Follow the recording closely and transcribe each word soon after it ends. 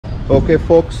Okay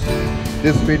folks,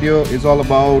 this video is all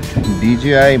about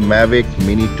DJI Mavic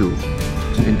Mini 2.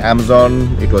 In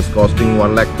Amazon it was costing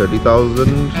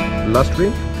 1,30,000 last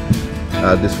week.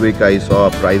 This week I saw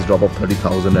a price drop of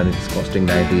 30,000 and it's costing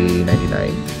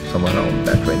 99, somewhere around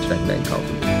that range,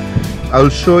 99,000. I'll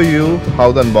show you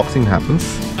how the unboxing happens.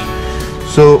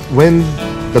 So when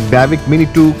the Mavic Mini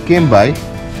 2 came by,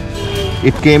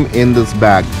 it came in this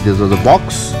bag. This was a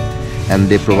box and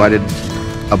they provided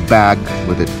a bag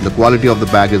with it. The quality of the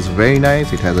bag is very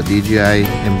nice. It has a DJI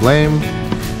emblem,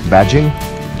 badging.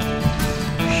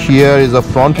 Here is a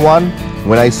front one.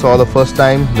 When I saw the first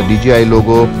time the DJI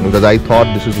logo, because I thought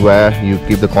this is where you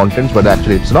keep the contents, but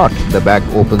actually it's not. The bag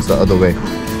opens the other way.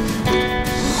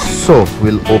 So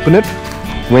we'll open it.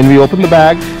 When we open the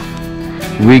bag,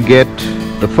 we get,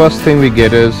 the first thing we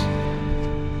get is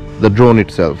the drone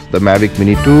itself, the Mavic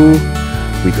Mini 2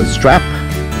 with a strap.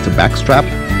 It's a back strap,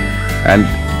 and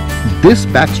this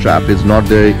back strap is not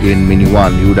there in Mini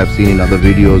 1. You would have seen in other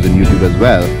videos in YouTube as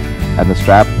well, and the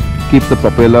strap keeps the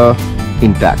propeller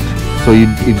intact, so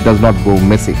it does not go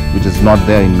messy, which is not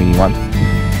there in Mini 1.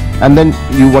 And then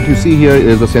what you see here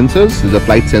is the sensors, the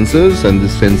flight sensors, and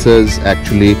these sensors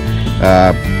actually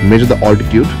measure the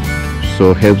altitude,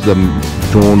 so helps the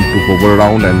drone to hover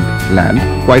around and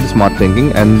land. Quite smart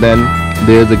thinking. And then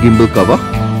there's a gimbal cover,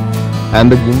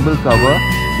 and the gimbal cover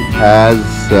has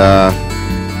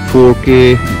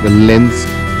 4K lens.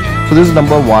 So this is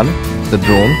number one, the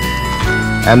drone.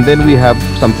 And then we have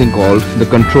something called the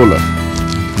controller.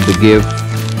 They gave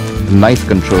a nice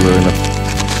controller in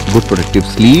a good protective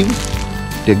sleeve.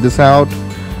 Take this out.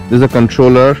 This is a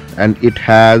controller, and it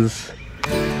has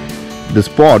these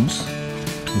pods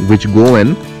which go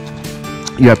in.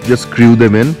 You have to just screw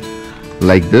them in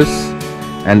like this,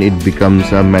 and it becomes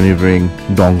a maneuvering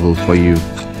dongle for you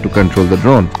to control the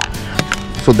drone.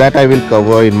 So that I will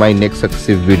cover in my next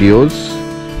successive videos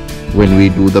when we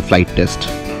do the flight test,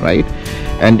 right?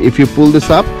 And if you pull this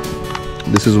up,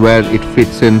 this is where it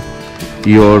fits in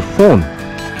your phone,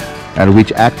 and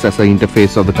which acts as an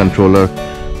interface of the controller,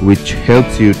 which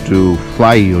helps you to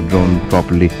fly your drone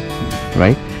properly,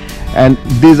 right? And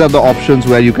these are the options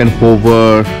where you can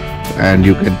hover and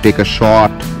you can take a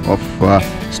shot of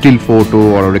still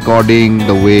photo or a recording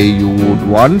the way you would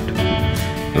want,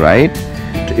 right?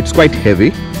 It's quite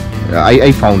heavy.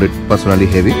 I found it personally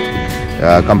heavy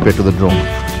compared to the drone.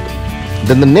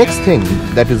 Then the next thing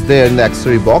that is there in the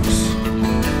accessory box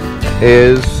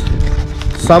is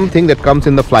something that comes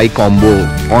in the Fly combo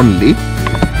only,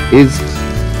 is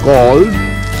called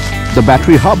the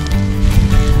battery hub.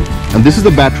 And this is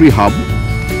the battery hub,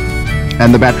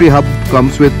 and the battery hub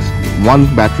comes with one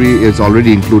battery is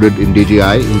already included in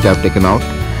DJI, which I've taken out,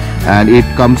 and it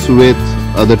comes with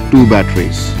other two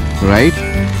batteries, right?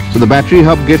 So the battery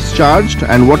hub gets charged,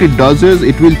 and what it does is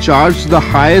it will charge the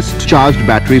highest charged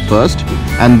battery first,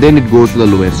 and then it goes to the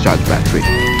lowest charged battery.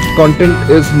 Content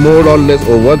is more or less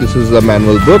over. This is the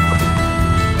manual book,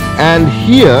 and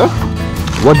here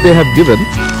what they have given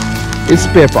is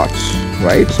spare parts,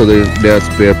 right? So there are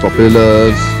spare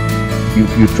propellers.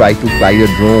 You try to fly a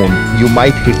drone, you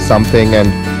might hit something and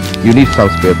you need some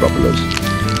spare propellers.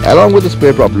 Along with the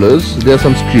spare propellers, there are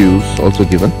some screws also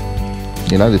given.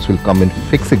 You know, this will come in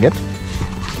fixing it.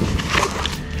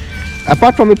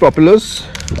 Apart from the propellers,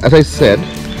 as I said,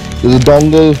 there's a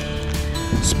dongle,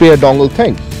 spare dongle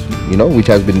thing, you know, which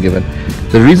has been given.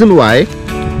 The reason why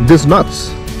these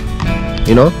nuts,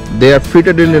 you know, they are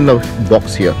fitted in a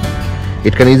box here.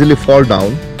 It can easily fall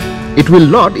down. It will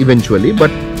not eventually,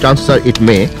 but chances are it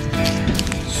may.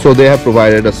 So they have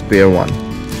provided a spare one.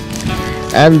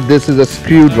 And this is a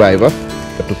screwdriver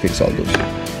to fix all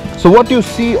those. So what you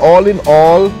see, all in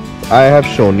all, I have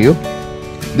shown you.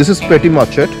 This is pretty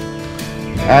much it.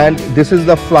 And this is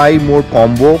the Fly More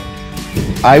combo.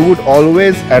 I would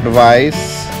always advise,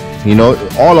 you know,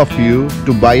 all of you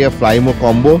to buy a Fly More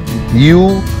combo.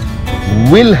 You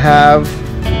will have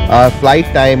a flight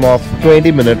time of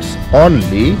 20 minutes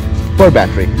only per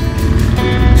battery.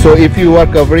 So if you are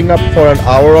covering up for an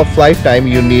hour of flight time,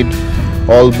 you need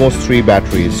almost 3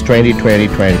 batteries, 20, 20,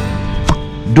 20.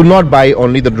 Do not buy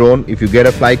only the drone. If you get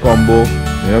a Fly combo,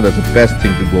 you know, that's the best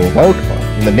thing to go about.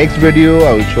 In the next video,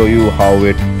 I will show you how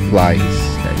it flies,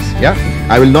 guys. Yeah,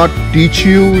 I will not teach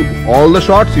you all the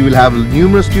shots. You will have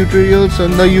numerous tutorials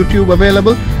on the YouTube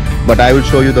available, but I will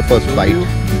show you the first flight.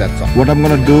 That's all. What I'm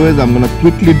gonna do is I'm gonna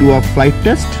quickly do a flight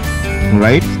test,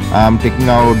 right? I'm taking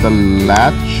out the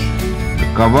latch,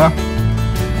 the cover,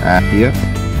 and here,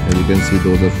 as you can see,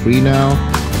 those are free now.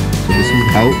 So this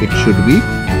is how it should be,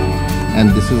 and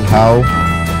this is how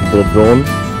the drone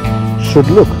should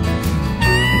look.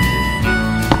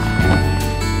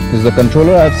 This is the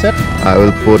controller I've set. I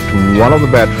will put one of the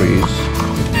batteries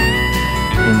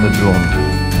in the drone.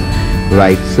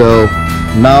 Right, so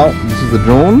now this is the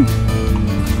drone.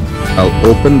 I'll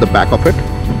open the back of it.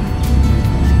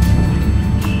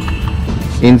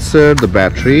 Insert the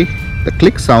battery. The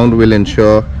click sound will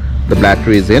ensure the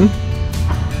battery is in.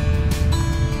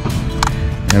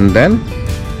 And then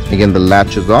again the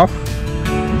latch is off.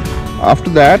 After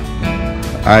that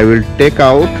I will take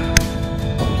out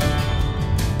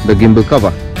the gimbal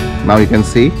cover. Now you can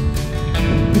see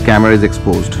the camera is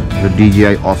exposed, the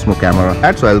DJI Osmo camera.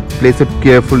 So I'll place it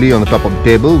carefully on the top of the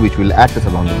table, which will act as a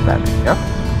launching pad. Yeah.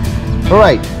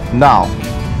 Alright, now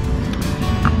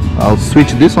I'll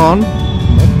switch this on.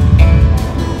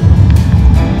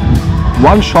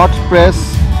 One short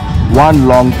press, one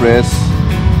long press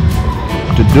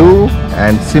to do,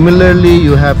 and similarly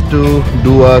you have to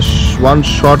do one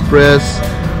short press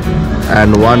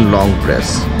and one long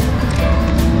press.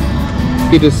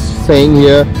 It is saying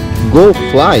here go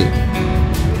fly,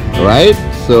 right?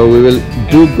 So we will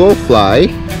do go fly.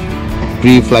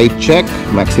 Pre-flight check.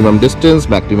 Maximum distance,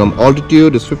 maximum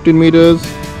altitude is 15 meters. The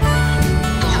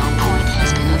home point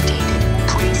has been updated.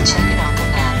 Please check it on the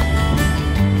map.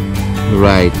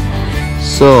 Right,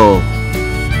 so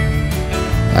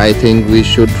I think we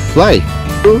should fly.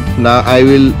 Now I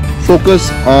will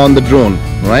focus on the drone,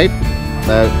 right?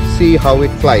 Now see how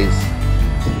it flies.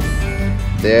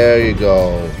 There you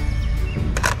go.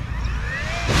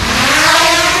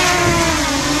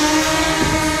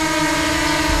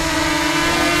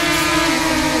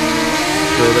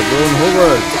 So the drone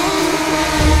hovers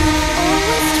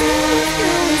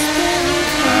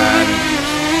and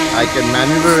I can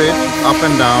maneuver it up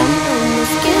and down,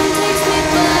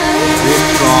 straight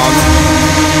front,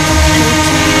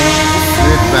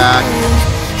 straight back,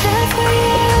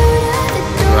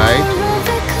 right,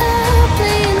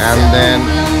 and then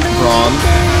front,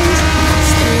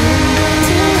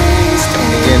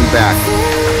 and again back.